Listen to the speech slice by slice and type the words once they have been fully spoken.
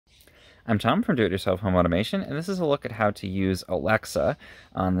I'm Tom from Do-It-Yourself Home Automation, and this is a look at how to use Alexa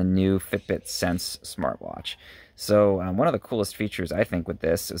on the new Fitbit Sense smartwatch. So one of the coolest features, I think, with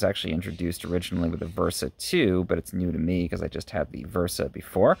this was actually introduced originally with the Versa 2, but it's new to me because I just had the Versa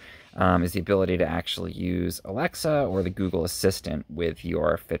before, is the ability to actually use Alexa or the Google Assistant with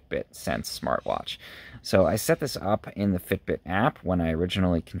your Fitbit Sense smartwatch. So I set this up in the Fitbit app when I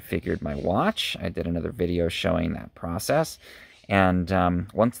originally configured my watch. I did another video showing that process. And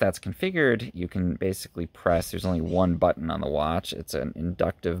once that's configured, you can basically press, there's only one button on the watch. It's an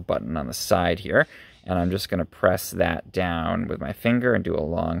inductive button on the side here. And I'm just going to press that down with my finger and do a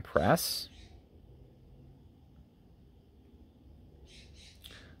long press.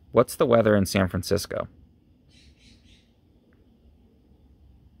 What's the weather in San Francisco?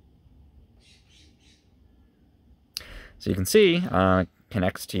 So you can see it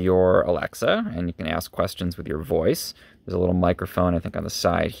connects to your Alexa, and you can ask questions with your voice. There's a little microphone, I think, on the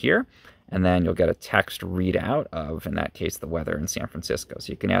side here, and then you'll get a text readout of, in that case, the weather in San Francisco.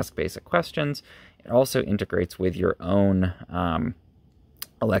 So you can ask basic questions. It also integrates with your own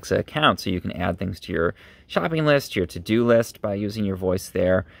Alexa account, so you can add things to your shopping list, your to-do list by using your voice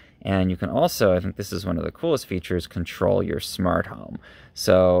there. And you can also, I think this is one of the coolest features, control your smart home.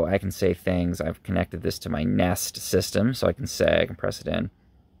 So I can say things, I've connected this to my Nest system, so I can say, I can press it in,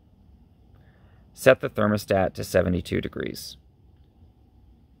 set the thermostat to 72 degrees.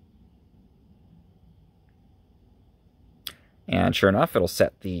 And sure enough, it'll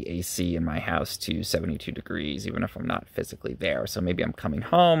set the AC in my house to 72 degrees, even if I'm not physically there. So maybe I'm coming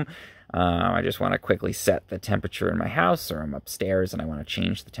home, I just want to quickly set the temperature in my house, or I'm upstairs and I want to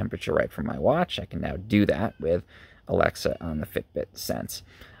change the temperature right from my watch. I can now do that with Alexa on the Fitbit Sense.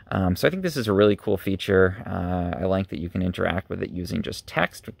 So I think this is a really cool feature. I like that you can interact with it using just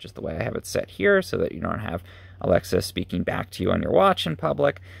text, which is the way I have it set here, so that you don't have Alexa speaking back to you on your watch in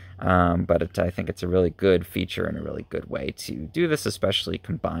public. But I think it's a really good feature and a really good way to do this, especially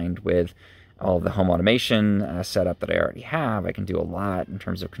combined with all of the home automation setup that I already have. I can do a lot in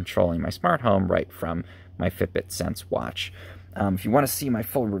terms of controlling my smart home right from my Fitbit Sense watch. If you want to see my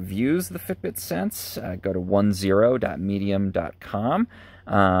full reviews of the Fitbit Sense, go to 10.medium.com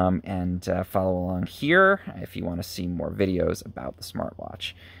and follow along here if you want to see more videos about the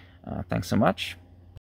smartwatch. Thanks so much.